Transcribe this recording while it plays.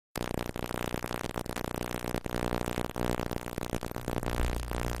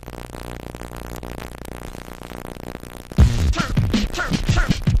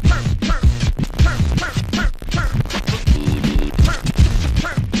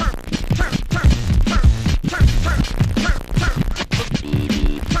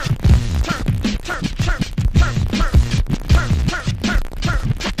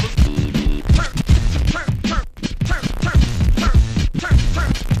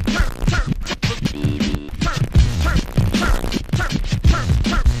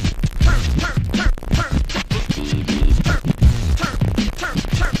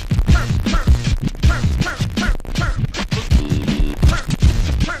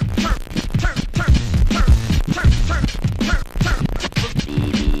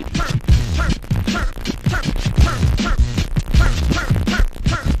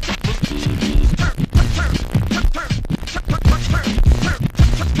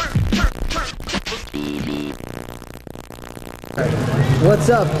What's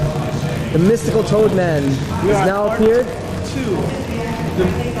up? The mystical Toad Man has now appeared. 2. The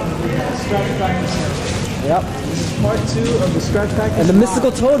scratch practice. Yep. This is part 2 of the scratch practice. And the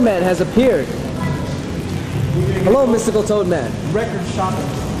mystical Toad Man has appeared. Hello, mystical Toad Man. Record shopping.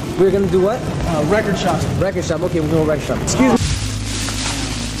 We're gonna do what? Record shopping. Record shop. Okay, we're going record shop. Excuse me.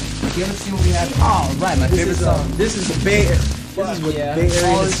 You ever see what we have? Oh, right, my favorite song. This is the Bay Area. This is what Bay Area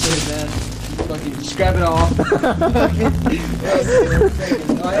all is. this shit, man. Fucking scrap it all.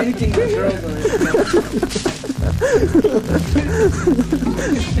 Anything with girls on it.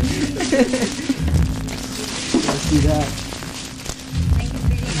 Let's do that.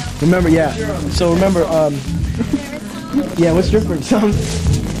 Remember, yeah. So remember, yeah. What's your favorite song?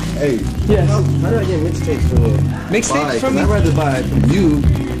 Hey, Yes. how do I get mixtapes for you? Mixtapes from me? I'd rather buy it from you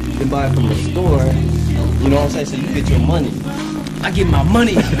than buy it from the store. You know what I'm saying? So you get your money. I get my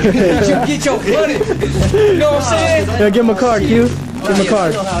money. You get your money. You know what I'm saying? Yeah, give him a card, Q. Give him a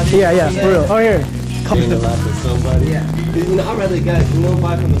card. Yeah, for real. Oh, here. Being a lot for somebody. Yeah. You know, I'd rather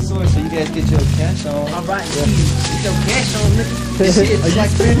buy from the store so you guys get your cash on. All right, get your cash on, nigga. This shit is like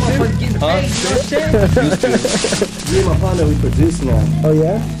motherfucker getting paid. You know what I'm saying? Me and my partner, we produce now. Oh,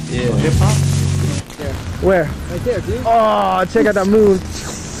 yeah? Yeah. Hip hop? Where? Right there, dude. Oh, check out that moon.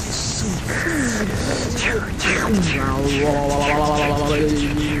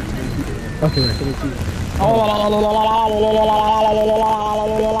 Okay, let me see.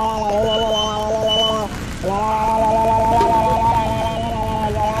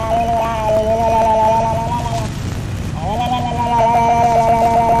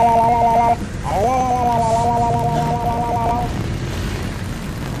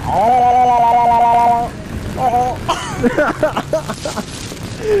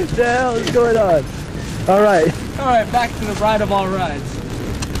 What the hell is going on? Alright, back to the ride of all rides.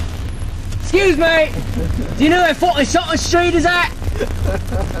 Excuse me! Do you know where 40-something Street is at?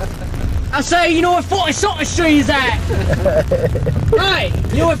 I say, you know where 40-something Street is at? Right,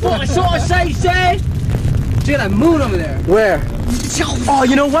 you know where 40-something Street is at? Check out that moon over there. where? Oh,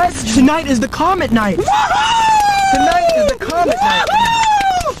 you know what? Tonight is the comet night. Tonight is the comet night.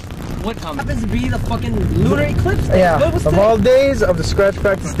 What time? Happens to be the fucking lunar eclipse day. Yeah, What was of today? all days of the scratch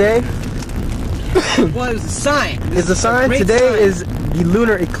practice day, Well, it was a sign. is the sign. Great Today sign. is the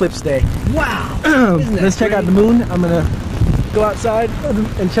lunar eclipse day. Wow. Isn't that Let's check out the crazy? moon. I'm gonna go outside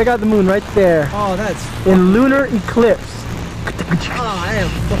and check out the moon right there Oh, that's. in lunar eclipse. Oh, I am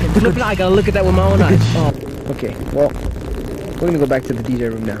fucking flipping. I gotta look at that with my own eyes. Oh, okay. Well, we're gonna go back to the DJ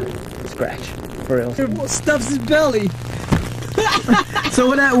room now. Scratch, for real. Stuffs his belly. So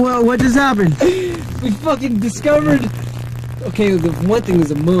what just happened? We fucking discovered. Okay, the one thing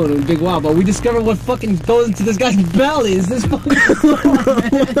is a moon and a big wow, but we discovered what fucking goes into this guy's belly. Is this fucking shit?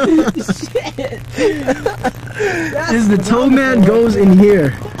 Is the Toad Man goes in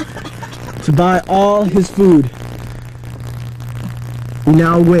here to buy all his food. We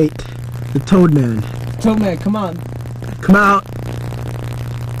now wait. The Toad Man. Toad Man, come on. Come out.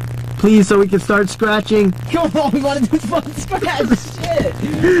 Please, so we can start scratching. Come on, we want to do fucking scratch. Shit.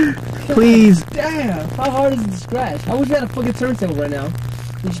 Please. Damn. How hard is it to scratch? I wish we had a fucking turntable right now.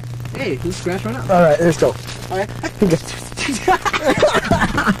 Hey, let's scratch right now. Alright, let's go. Alright.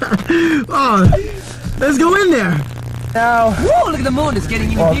 Oh, let's go in there. Now. Whoa, look at the moon. It's getting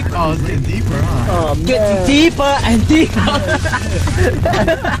even deeper. Oh, it's getting deeper, huh? Oh, Getting deeper and deeper.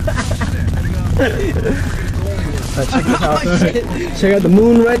 Check this out. Check out the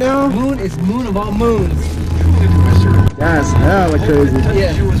moon right now. Moon is moon of all moons. That's hella crazy.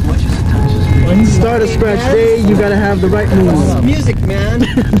 Yeah. When you start a scratch day, you gotta have the right moon. Music, man.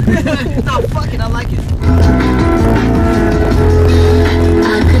 No, fuck it. I like it.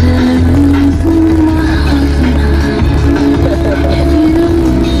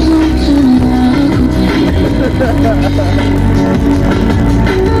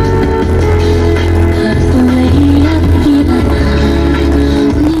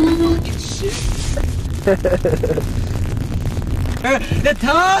 The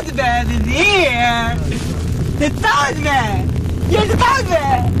Toad Man is here! The Toad Man! You're the Toad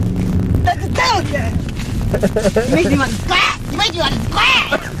Man! That's the Toad Man! You make me want to scratch! You make me want to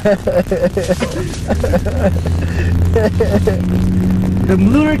scratch! The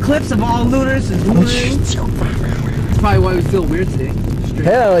lunar eclipse of all lunars is lunar. That's probably why we feel weird today. Strange.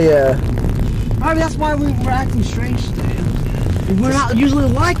 Hell yeah. Probably that's why we're acting strange today. We're not usually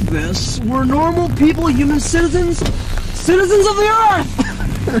like this. We're normal people, human citizens. Citizens of the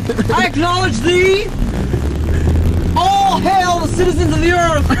earth! I acknowledge thee! All hail the citizens of the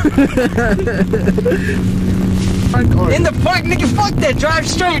earth! park or in the park, nigga. Fuck that. Drive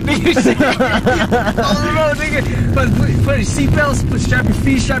straight, nigga. On the road, nigga. Put your seatbelts. Strap your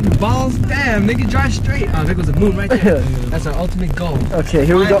feet. Strap your balls. Damn, nigga. Drive straight. Oh, there goes the moon right there. That's our ultimate goal. Okay,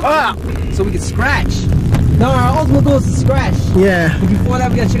 here we go. Ah! So we can scratch. No, our ultimate goal is to scratch. Yeah. But before that,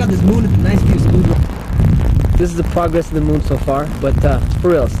 we gotta check out this moon. It's a nice view. This is the progress of the moon so far, but for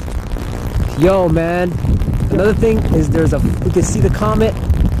real. Yo, man. Another thing is we can see the comet.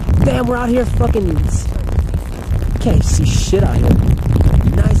 Damn, we're out here fucking. Can't see shit out here.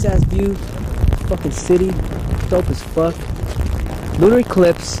 Nice ass view. Fucking city. Dope as fuck. Lunar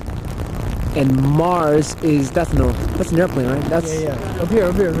eclipse. And Mars is. That's an airplane, right? That's yeah. Up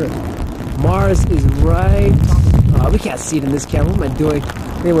here. Mars is right. We can't see it in this camera. What am I doing?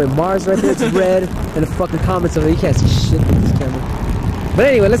 Anyway, Mars right there, it's red, and the fucking comets over there. You can't see shit in this camera. But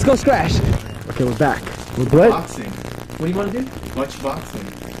anyway, let's go scratch. Okay, we're back. We're good? Boxing. What do you want to do? Watch boxing.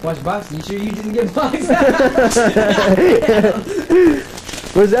 Watch boxing. You sure you didn't get boxed?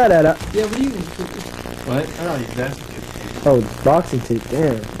 Where's that at? Yeah, what do you... What? I don't know, that's Oh, boxing tape.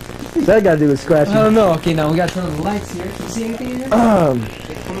 Damn. What's that got to do with scratching? I don't know. Okay, now we gotta turn on the lights here. Can you see anything in here?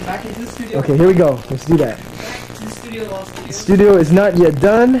 Coming back into the studio. Okay, here we go. Let's do that. Back to the studio, The studio is not yet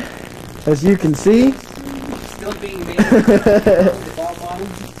done, as you can see. Still being made. The ball bottom.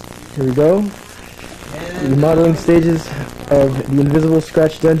 Here we go. And Remodeling stages of the invisible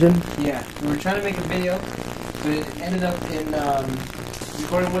scratch dungeon. yeah, we were trying to make a video, but it ended up in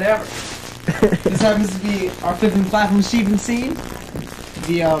recording whatever. This happens to be our fifth and platinum achievement scene.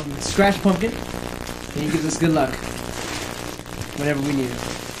 The scratch pumpkin. And he gives us good luck whenever we need it.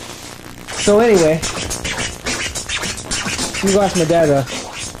 So anyway, let me go ask my dad.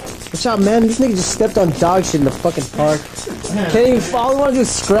 Watch out, man! This nigga just stepped on dog shit in the fucking park. Can't even fall. All I want to do is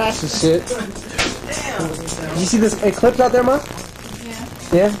scratch and shit. Damn. You see this eclipse out there, Ma?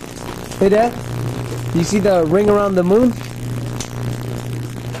 Yeah. Yeah. Hey, Dad. You see the ring around the moon?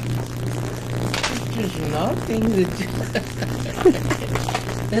 Just nothing.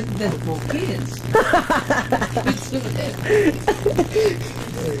 That's for kids.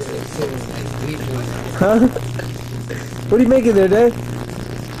 Huh? What are you making there, Dad?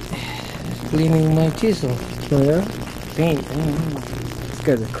 Cleaning my chisel. Oh yeah? Paint. This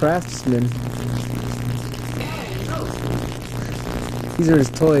guy's a craftsman. These are his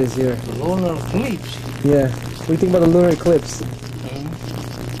toys here. Lunar eclipse. Yeah. What do you think about the lunar eclipse?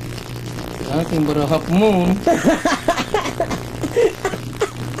 Nothing but a half moon.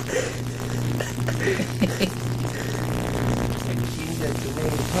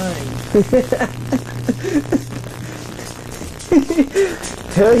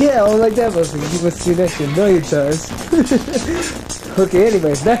 Hell yeah, I don't like that motherfucker. You must see that shit a million times. Okay,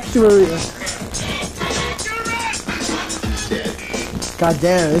 anyways, back to where we are. God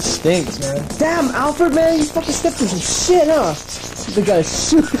damn, this stinks, man. Damn, Alfred, man, you fucking stepped in some shit, huh? The guy's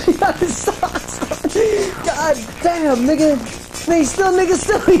shooting out his socks. God damn, nigga. Nigga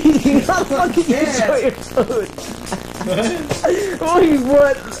still eating. How the fuck can you enjoy your food? Wait,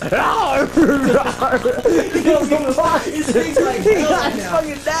 what? He got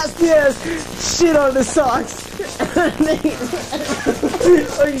fucking nasty ass shit on the socks.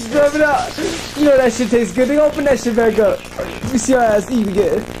 Oh, he's driving out. You know that shit tastes good. They open that shit back up. You see our ass eat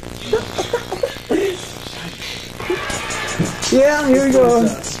again. Yeah, here we go.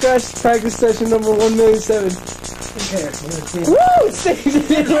 Scratch practice session number 1,000,007. Woo!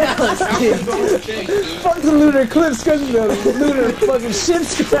 Fuck the lunar eclipse, scratch the lunar fucking shit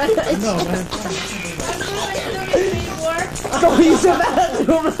scratch. No, man. Don't use the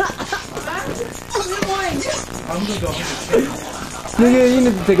bathroom. I'm gonna go. Nigga, you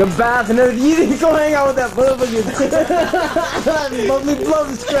need to take a bath and everything. You need to go hang out with that motherfucking bubbly blub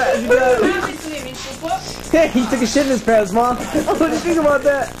scratch. You got it. Hey, he took a shit in his pants, Mom. What do you think about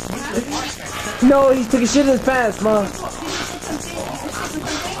that? No, he took a shit in his pants, Mom. Well,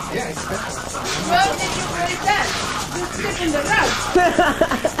 did you break that? You slip in the rug.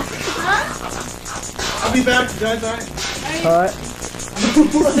 Huh? I'll be back, guys, alright? Alright.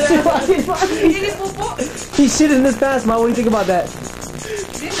 He shit in his pants, Mom. What do you think about that?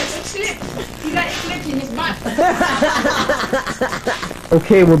 This is a slip. He got a slip in his butt.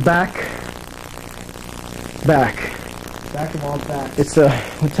 Okay, we're back. Back and all back. It's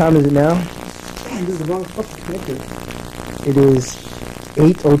what time is it now? This is the wrong fucking connector. It is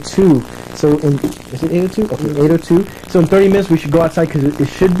 8:02. So in is it 8:02? Okay, 8:02. So in 30 minutes we should go outside because it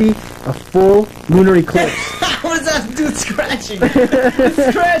should be a full lunar eclipse. What does that have to do with scratching? It's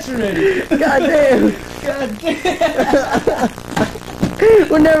scratch already. God damn. God damn.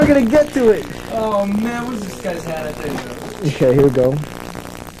 We're never gonna get to it. Oh man, what's this guy's hat? I tell you. Okay, here we go.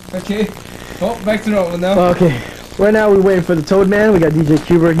 Okay. Oh, back to normal now. Okay. Right now we're waiting for the Toad Man. We got DJ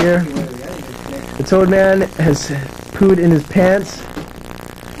Cuber here. The Toad Man has pooed in his pants.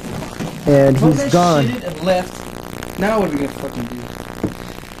 And he's gone. And left. Now what are we gonna fucking do?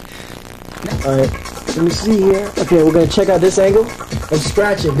 Alright, let me see here. Okay, we're gonna check out this angle of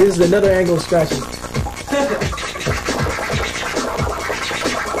scratching. This is another angle of scratching. Go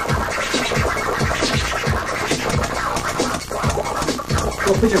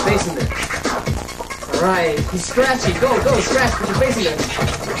put your face in there. Alright, he's scratchy. Go, scratch, put your face in there.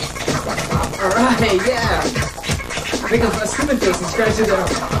 Alright, yeah. Make a stupid face and scratch it down.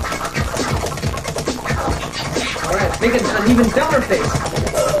 Alright, make an even dumber face.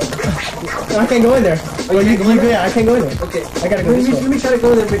 I can't go in there. Oh, you can go in. I can't go in there. Okay, I gotta go this way. let me try to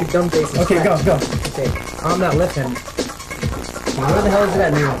go in there and make a dumb face. Okay, go. Okay, I'm not left-handed. Where the hell is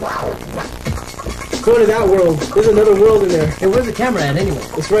that anyway? Go to that world. There's another world in there. Hey, where's the camera at anyway?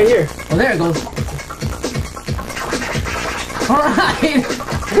 It's right here. Oh, there it goes. Alright!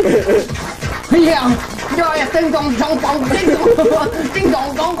 Yeah! Yeah, ding dong dong dong, ding dong ding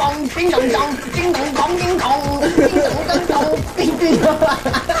dong dong dong, ding dong dong, ding dong dong, ding dong, ding dong dong, ding ding.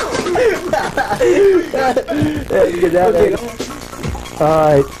 Get that okay.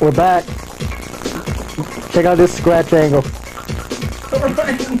 Alright, we're back. Check out this scratch angle.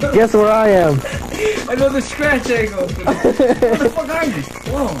 Guess where I am? Another scratch angle. Where the fuck are you?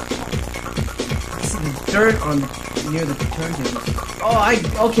 Whoa. This is the dirt on near the turntable.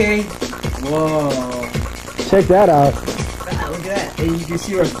 Oh, okay. Whoa. Check that out. Ah, look at that. And you can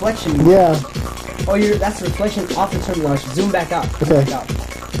see a reflection. Yeah. Oh, that's a reflection off the turntable. Zoom back out. Zoom Okay. back out.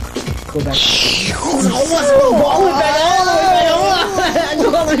 Go back. All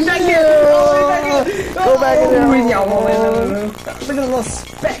the way back here. Go back in there. Look at the little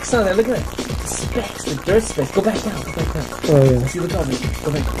specks on there. Look at that. Specks, the dirt specks. Go back down. Oh yeah. See, look over.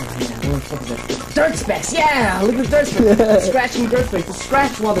 Go back. Yeah, where the fuck is that? Dirt specks. Yeah, look at the dirt specks. Scratching dirt specks. Just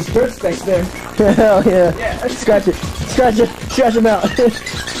scratch while there's dirt specks there. Hell yeah. Scratch it. Scratch them out.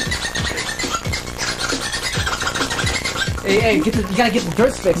 Hey, you gotta get the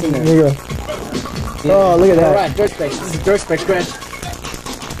dirt specks in there. There you go. Yeah. Oh, look at that. Alright, dirt specks. This is dirt speck scratch.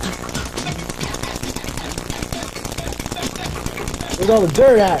 Where's all the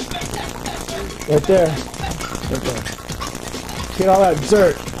dirt at? Right there. Get all that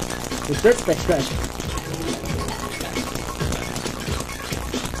dirt. The dirt speck scratch.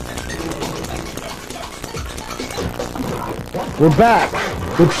 We're back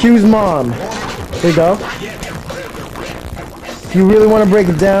with Q's mom. There you go. If you really want to break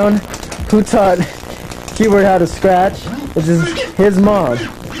it down, who taught Keyword how to scratch? This is his mom.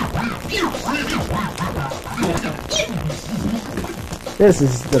 This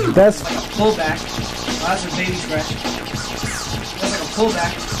is the best. Pullback. Oh, that's a baby scratch. That's like a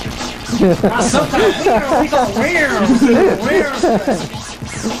pullback. Sometimes we go rare scratch.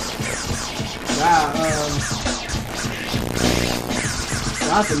 Wow.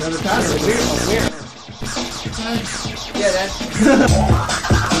 That's another pattern. Where? Yeah, that's.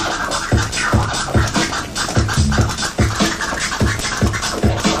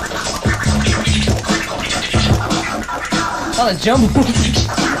 Oh, a jumbo.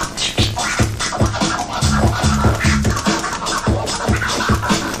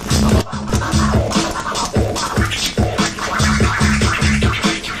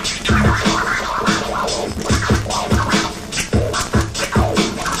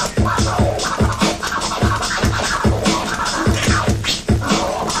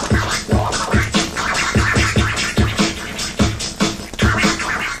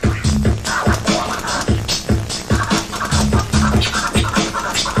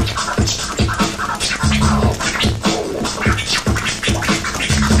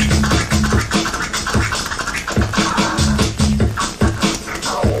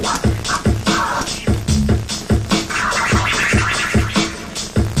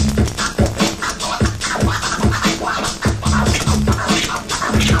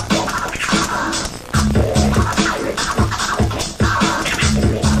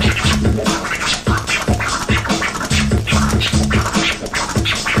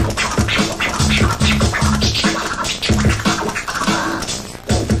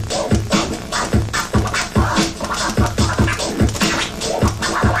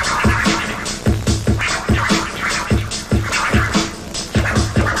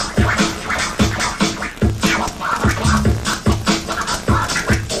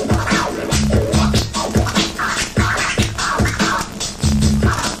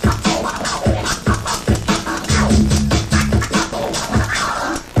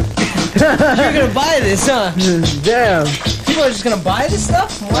 You're gonna buy this, huh? Damn. People are just gonna buy this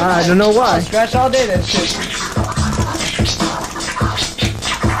stuff? I don't know why. I'll scratch all day that shit.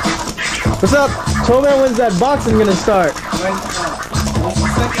 What's up? Toman, when's that boxing gonna start? What's the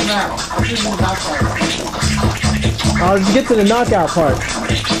second round? I'm doing the knockout. Let's get to the knockout part.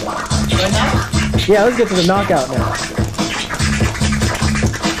 Right now? Yeah, let's get to the knockout now.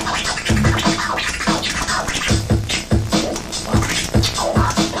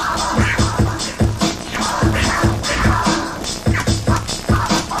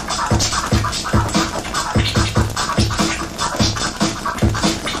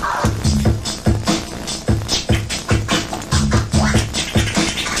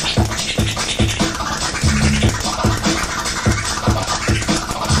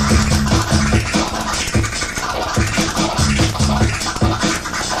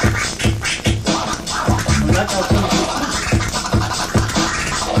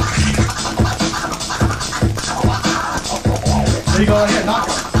 There you go, here,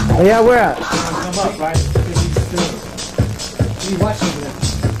 knockout. Oh, yeah, where at? Come up, right? You watching over there.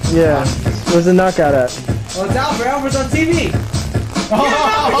 Yeah. Where's the knockout at? Oh, it's Albert. Albert's on TV.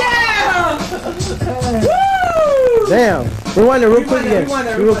 Oh, yeah! Woo! Damn. Rewind it real quick again.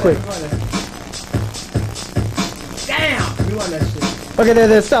 Real quick. Damn! Rewind that shit. Okay,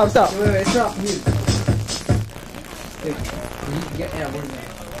 there. Stop. Wait, stop. Mute. Yeah, where's that?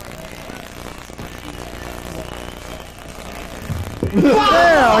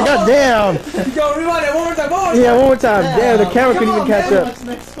 Damn, goddamn. Yo, rewind it one more time. Yeah, one more time. Damn, the camera couldn't even catch up. What's the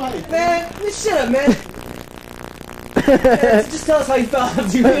next fight? Man, shut up, man. Just tell us how you felt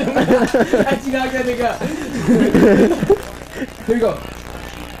after you knocked that nigga out. Here we go.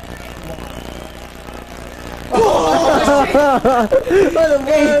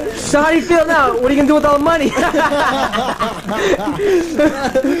 Hey, so how do you feel now? What are you gonna do with all the money?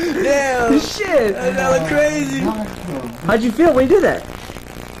 Damn. Shit. That look crazy. How'd you feel when you did that?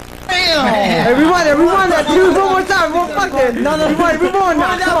 Damn. Hey, rewind that, dude. One more time. Fuck that. No, rewind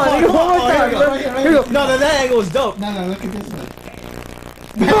now. Come on, nigga. One more time. Here we go. No, that angle was dope. No, look at this one.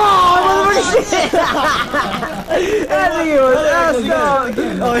 Oh, motherfucker, shit. That nigga was ass up.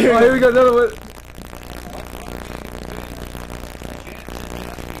 Oh, here we go. Another one.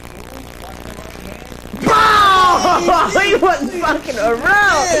 He wasn't fucking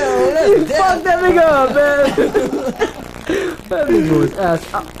around. You fucked that nigga up, man. That nigga was ass.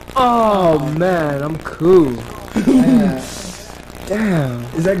 Oh man, I'm cool. Damn.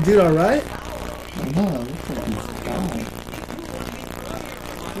 Is that dude alright?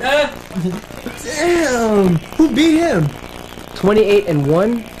 Damn. Who beat him?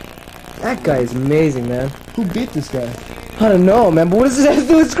 28-1. That guy is amazing, man. Who beat this guy? I don't know, man. But what does this have to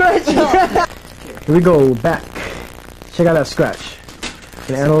do with scratch? Here we go, back. Check out that scratch.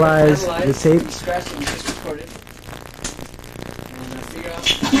 Can analyze the tape. Scratch that we just recorded. And figure out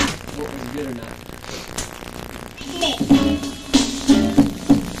what was good or not.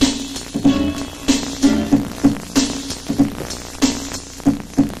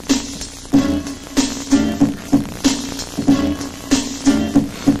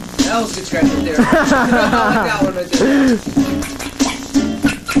 That was a good scratch right there. I like that one right there.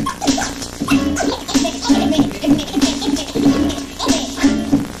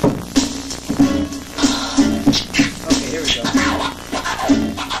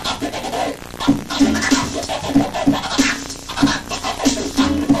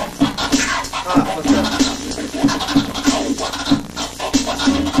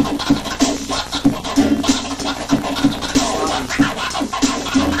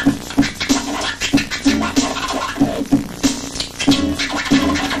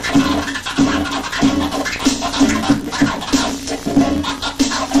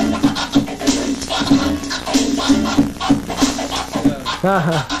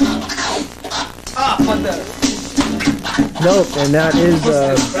 Nope, and that is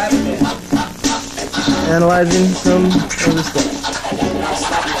analyzing some other stuff.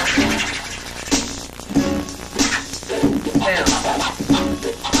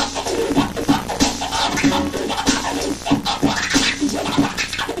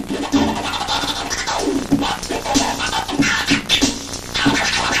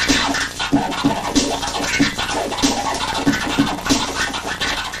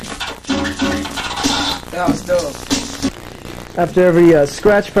 That was dope. After every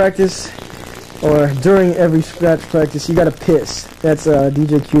scratch practice, or during every scratch practice, you gotta piss. That's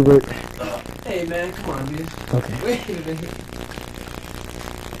DJ Qbert. Hey man, come on, dude. Okay. Wait a minute.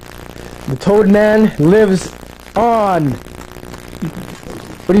 The Toad Man lives on.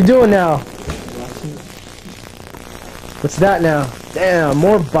 What are you doing now? What's that now? Damn,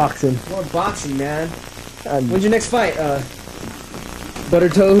 more boxing. More boxing, man. God. When's your next fight? Butter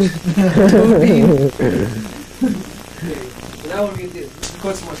Toad? Toad Bean? Now what are we gonna do?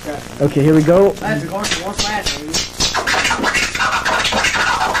 record some more scratch. Okay, here we go. I have to go some more scratch, baby.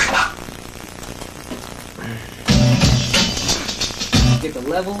 Get the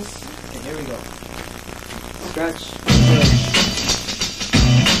levels, and here we go. Scratch.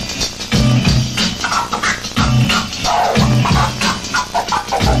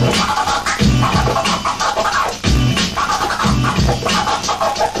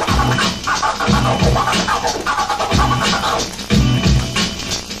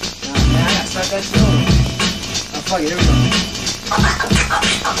 That slow. Oh, fuck it, here we go.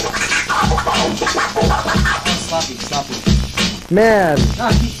 Oh, sloppy. Man,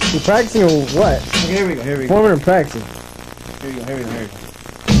 Ah, you practicing or what? okay, here we go, here we go. Forming and practicing. Here we go, here we go, here we go.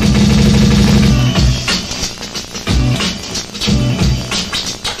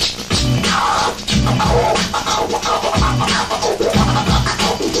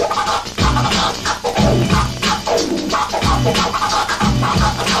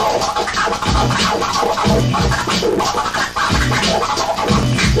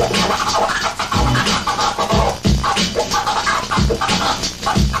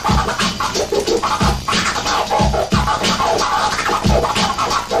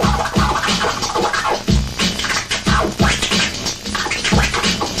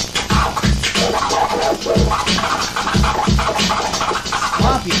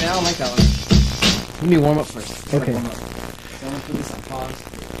 Sloppy, man, I don't like that one. Let me warm up first. Okay. Warm up. So I'm gonna put this on pause.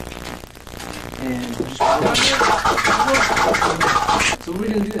 And just so what are we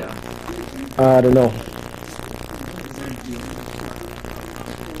gonna do now? I don't know.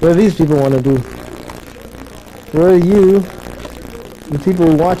 What do these people want to do? What do you, the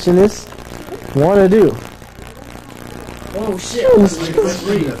people watching this, want to do? Oh shit! Let's do a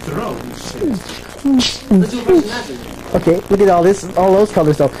question answer. Okay, we did all this, all those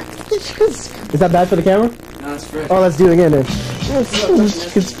colors though. Is that bad for the camera? No, it's fresh. Oh, let's do it again then.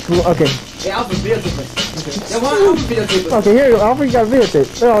 Okay. Yeah, Alfred, videotape us. Okay. Yeah, why Alfred videotape us? Okay, here you go. Alfred got videotape.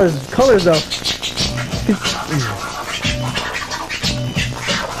 Look at all these colors though.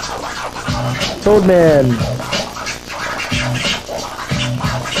 Toadman.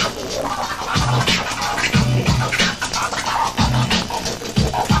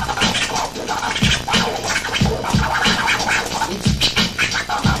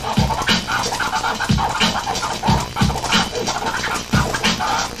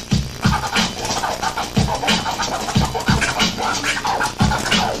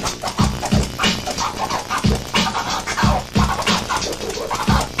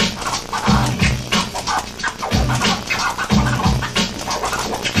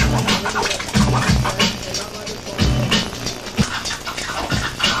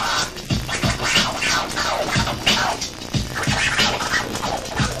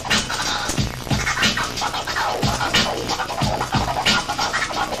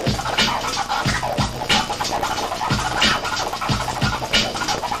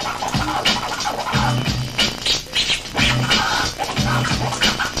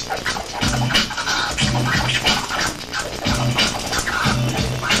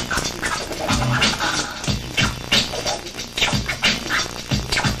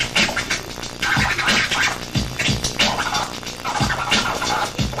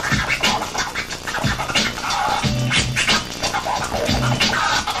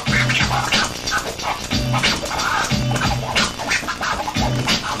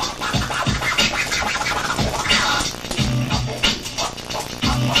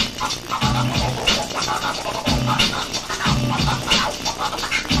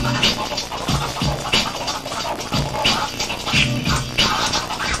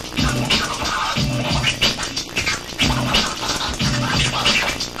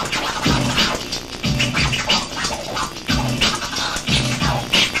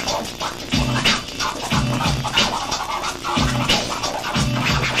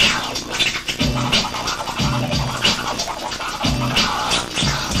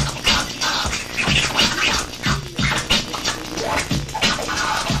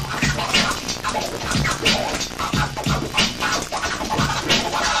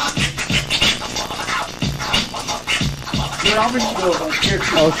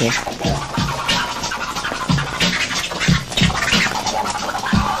 Okay.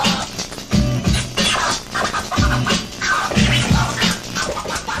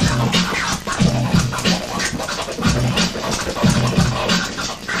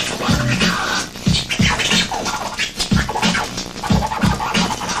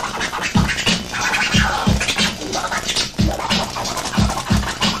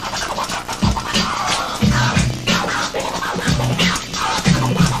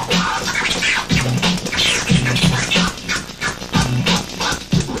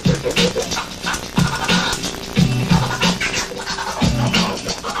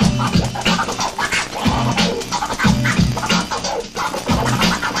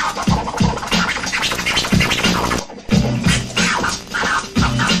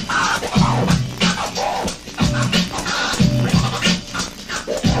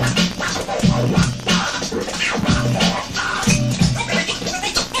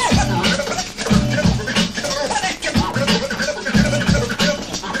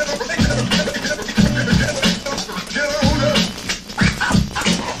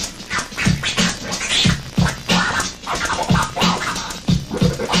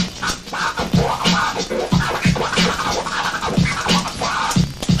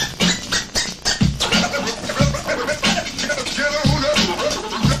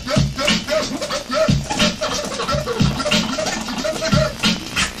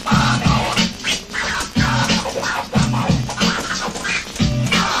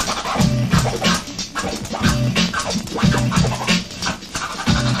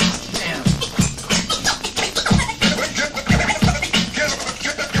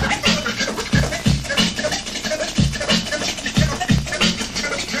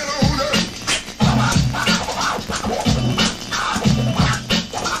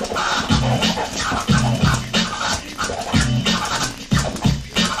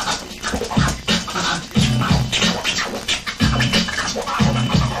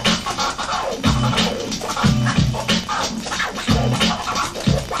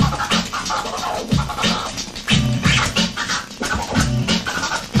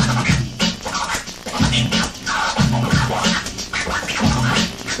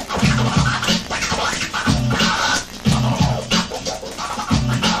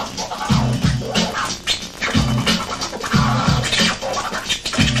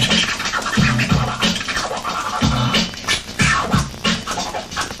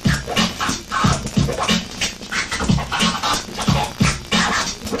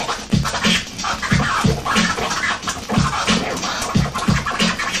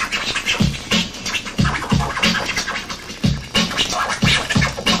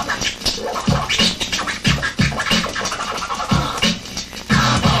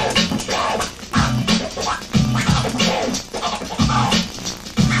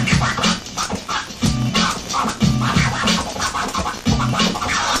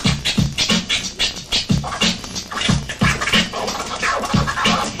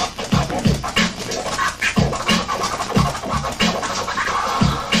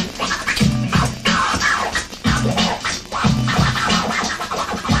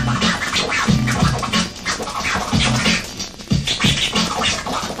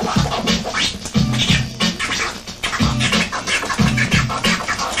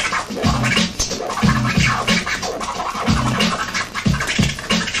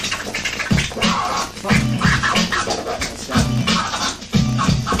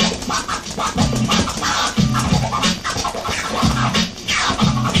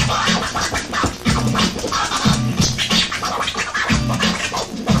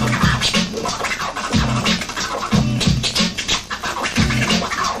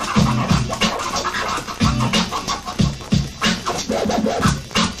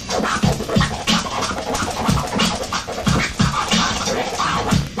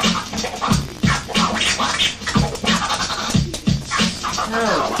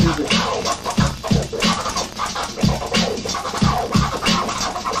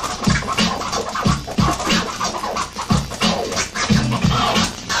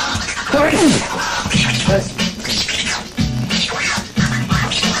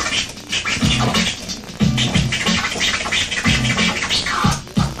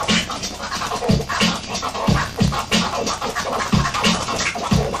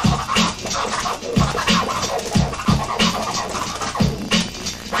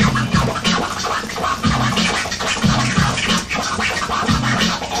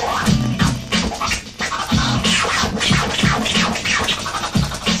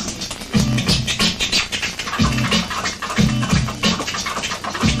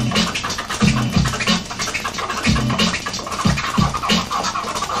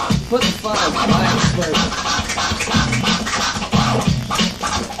 What the fuck?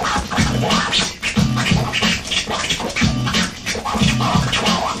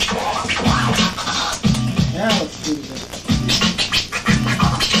 Yeah, let's do this.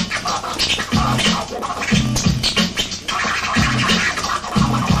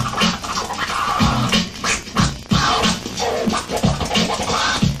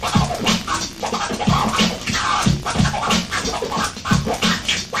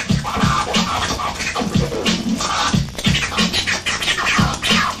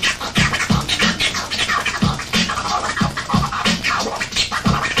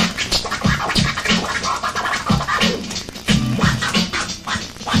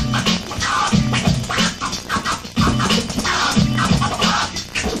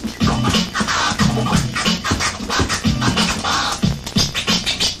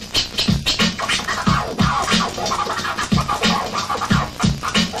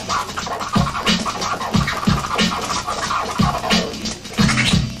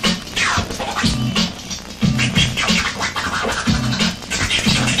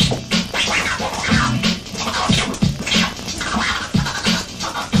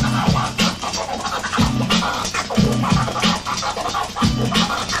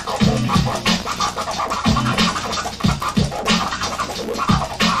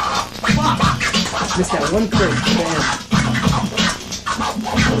 Missed that one crate. Bam.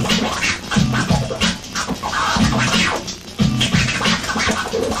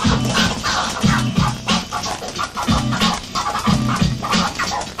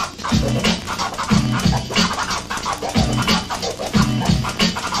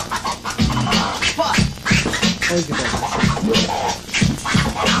 Fuck! Always get that.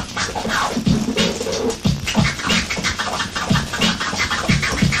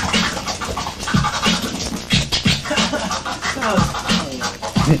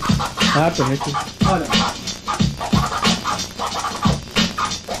 Happen, Ricky. Oh no.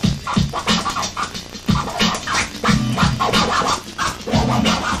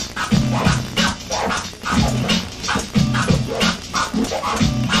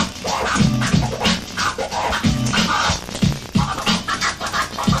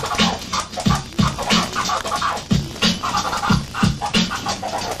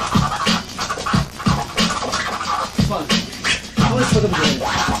 Fun. I always put them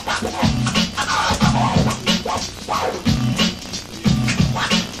together.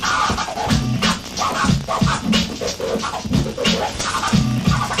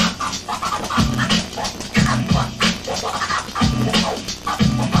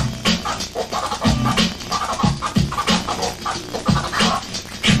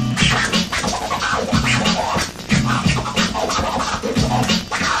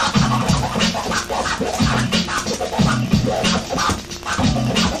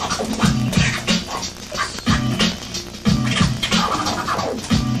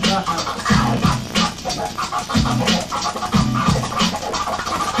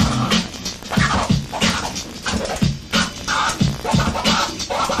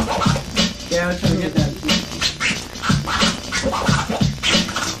 Yeah, I'm trying to get that.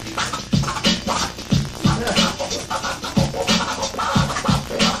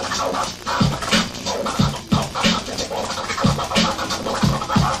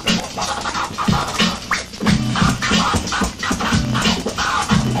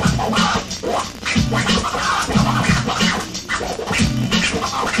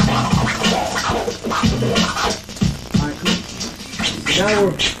 Alright, cool. Now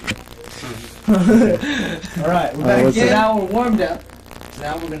we're alright, we're back again. Now we're warmed up.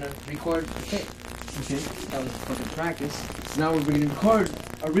 Now we're gonna record the tape. Okay? That was fucking practice. So now we're gonna record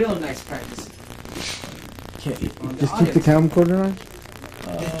a real nice practice. Okay, On the just keep the audio. camcorder on.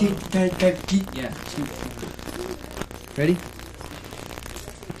 Yeah. Ready?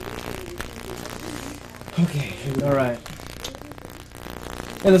 Okay, alright.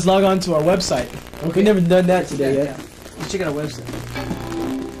 And let's log on to our website. Okay. We've never done that today Yeah, yet. yeah. Let's check out our website.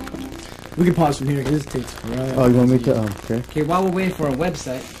 We can pause from here because this takes forever. Oh, you want me to? Okay. Okay, while we're waiting for our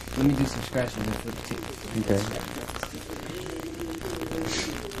website, Let me do some scratches and flip tape. Okay.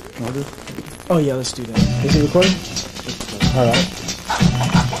 Oh yeah, let's do that. Is it recording? Alright.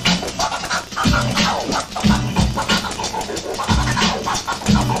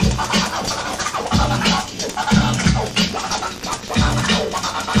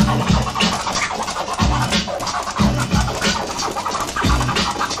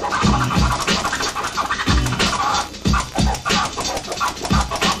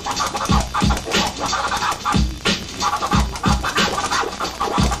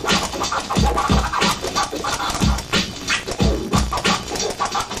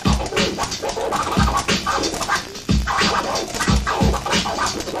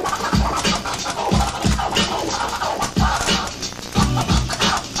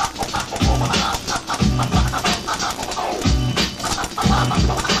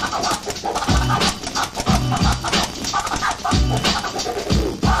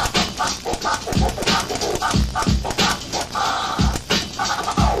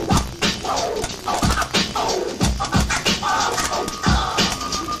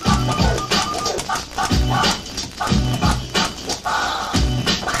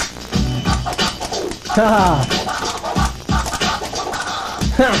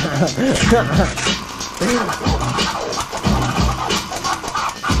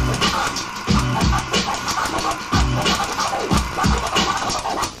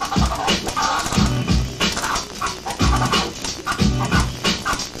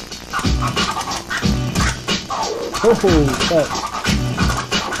 Oh, fuck.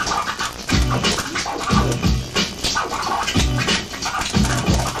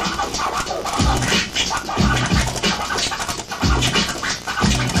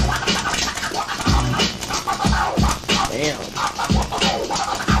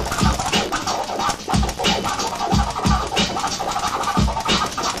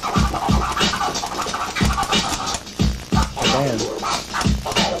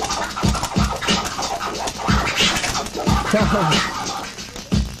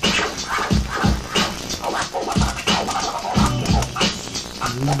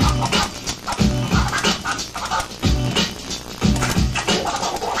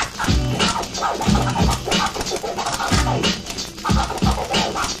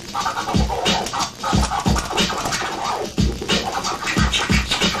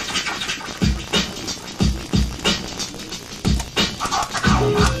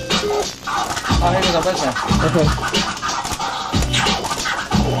 Okay.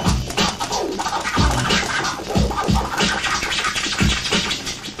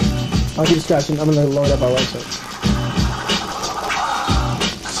 I'll keep scratching. I'm gonna load up our website.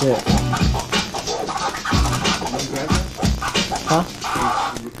 Sick. Huh?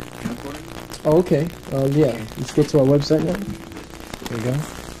 Oh, okay. Yeah. Let's get to our website now. There you go.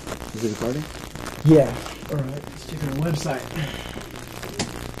 Is it recording? Yeah. Alright, let's check our website.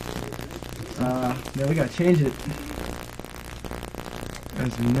 Now we gotta change it.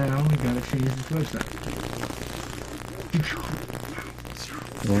 As of now, we gotta change this website.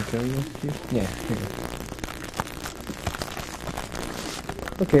 Yeah, here we go.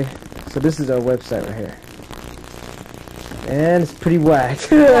 Okay, so this is our website right here. And it's pretty whack.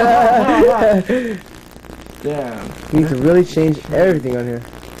 Damn. We need to really change everything on here.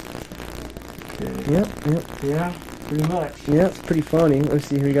 Okay. Yep. Yeah, pretty much. Yeah, it's pretty funny. Let's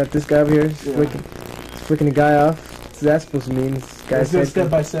see, we got this guy over here. Flicking the guy off. What's that supposed to mean? This guy's Let's go step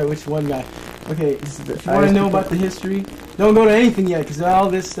by step. Which one guy? Okay, if you want to know about the history, don't go to anything yet, because all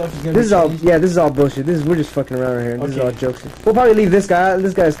this stuff is gonna. This is all. Yeah, this is all bullshit. We're just fucking around right here. This is all jokes. We'll probably leave this guy.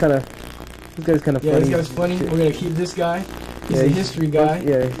 This guy's kind of Yeah, funny. this guy's funny. We're gonna keep this guy. He's a history guy.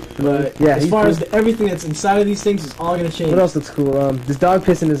 Yeah. But yeah. as far as everything that's inside of these things is all gonna change. What else looks cool? This dog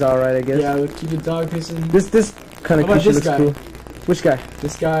pissing is alright, I guess. Yeah, we'll keep the dog pissing. This kind of creature looks cool. Which guy?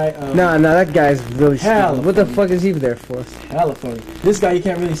 This guy. Nah, that guy's really stupid. What the fuck is he there for? Hella funny. This guy, you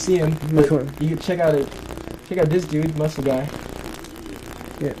can't really see him. Which one? You can check out this dude, muscle guy.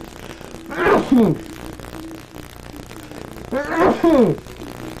 Yeah.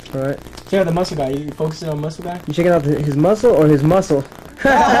 Alright. Check out the muscle guy. You focusing on muscle guy? You checking out his muscle or his muscle?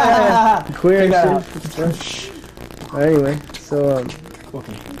 Queer and shit. Anyway, so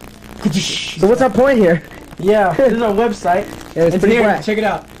Okay. So what's our point here? Yeah, this is our website. Yeah, it's pretty whack. Check it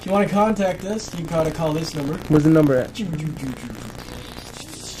out. If you want to contact us, you gotta call this number. Where's the number at?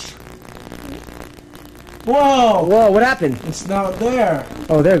 Whoa! Whoa, what happened? It's not there.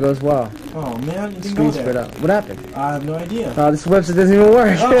 Oh, there it goes. Wow. Oh man, you didn't Screen go spread there. out. What happened? I have no idea. Oh, this website doesn't even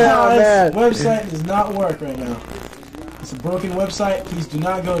work. Oh, man. this website does not work right now. It's a broken website. Please do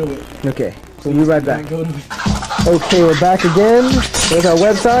not go to it. Okay. So we'll be right back. Go to Okay, we're back again. There's our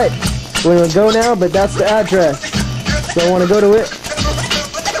website. We're gonna go now, but that's the address. So I want to go to it.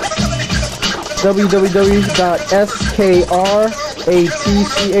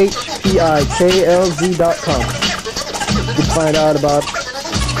 www.skratchpiklz.com. You can find out about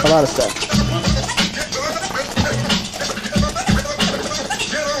a lot of stuff.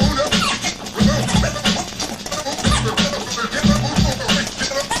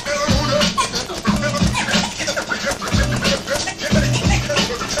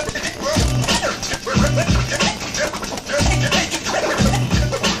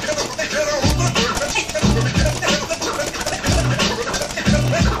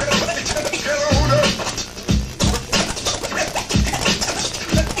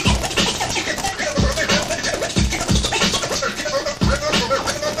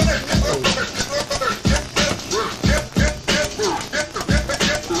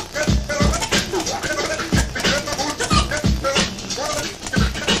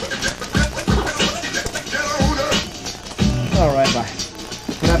 Alright, bye.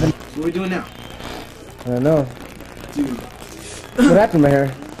 What happened? What are we doing now? I don't know. Dude. What happened, my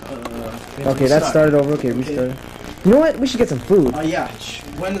hair? Okay, that started over. Okay, we started. You know what? We should get some food. Yeah.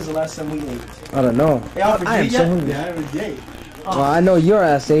 When is the last time we ate? I don't know. I am so hungry. Yeah, I already ate. Well, I know your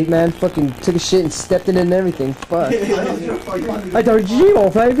ass ate, man. Fucking took a shit and stepped in it and everything. Fuck. I thought you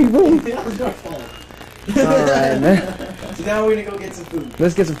all five people. That was your fault. Alright, man. So now we're gonna go get some food.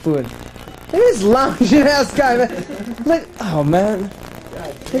 Let's get some food. Look at this lounging ass guy, man. Look, oh man.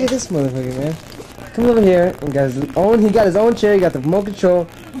 Look at this motherfucker, man. Come over here. He got his own chair. He got the remote control.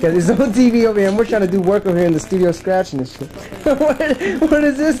 He got his own TV over here. And we're trying to do work over here in the studio, scratching this shit. Where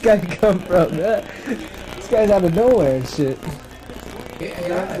does this guy come from, man? This guy's out of nowhere and shit.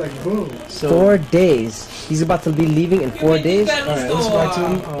 Like boom. So 4 days. He's about to be leaving in 4 days. alright, let's back to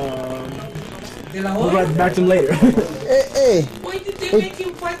him. We'll get back to him later. Hey. Why did they make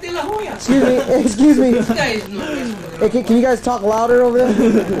him fight De La Hoya? Excuse me. This guy is not Hey, can you guys talk louder over there?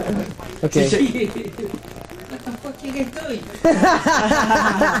 Okay. What the fuck you guys doing?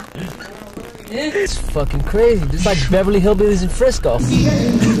 It's fucking crazy. This is like Beverly Hillbillies in Frisco.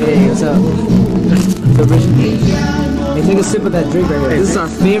 Hey, what's up? The Vizion. Hey, take a sip of that drink right here. This is our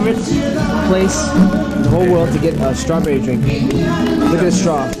favorite place in the whole world to get a strawberry drink. Look at the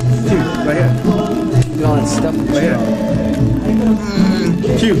straw. Right here. Look at all that stuff in the straw.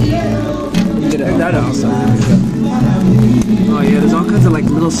 Cute. Get it. That also. Oh yeah, there's all kinds of like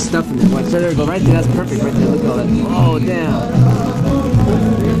little stuff in it. Like, so there, go right there. That's perfect right there. Look at all that. Oh damn.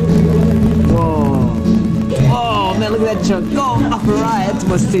 Whoa. Oh man, look at that chunk. Go Alpha Riot. That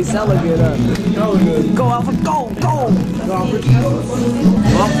must taste hella good, huh? Go Alpha, go, go. Well,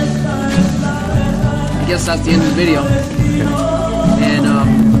 I guess that's the end of the video. And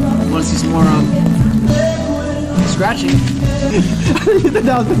want to see some more scratching?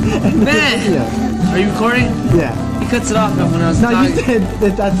 Man, are you recording? Yeah. He cuts it off when I was No, talking. you said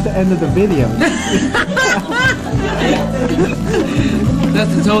that that's the end of the video.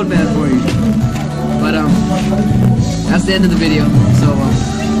 That's the Toad Man for you. But that's the end of the video. So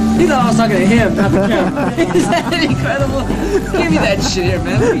he thought I was talking to him, not the camera. Is that incredible? Give me that shit here,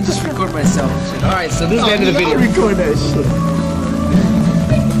 man. Let me just record myself. All right, so this is the end of the video. I'll record that shit.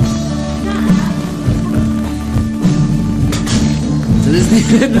 So this is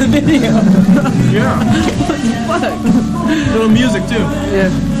the end of the video. Yeah. What the fuck? Little music too.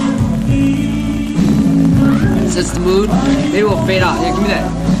 Yeah. Sets the mood. Maybe we'll fade out. Yeah, give me that.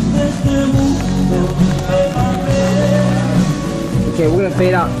 Okay, we're gonna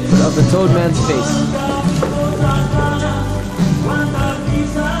fade out of the Toad Man's face.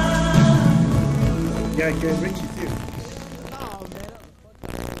 Yeah, good Richie too.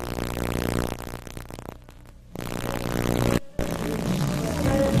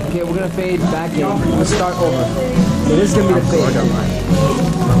 Okay, we're gonna fade back in. Let's start over. So this is gonna be the fade.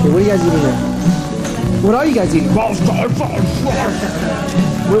 Okay, what are you guys eating here? What are you guys eating? What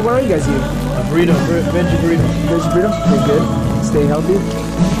are you guys eating? A burrito, veggie burrito. Veggie burrito? Okay, good. Stay healthy.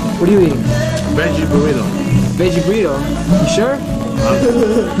 What are you eating? Veggie burrito. Veggie burrito? You sure?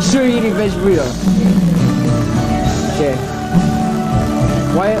 You sure you're eating veggie burrito? Okay.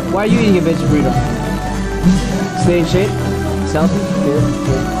 Why are you eating a veggie burrito? Stay in shape? Healthy? Good,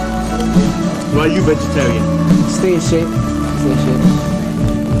 good. Why are you vegetarian? Stay in shape. Stay in shape.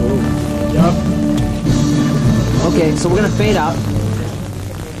 Cool. Yup. Okay, so we're gonna fade out.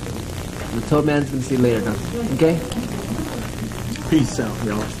 The Toad Man's gonna see you later now. Okay? Peace out,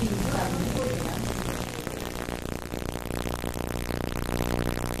 y'all.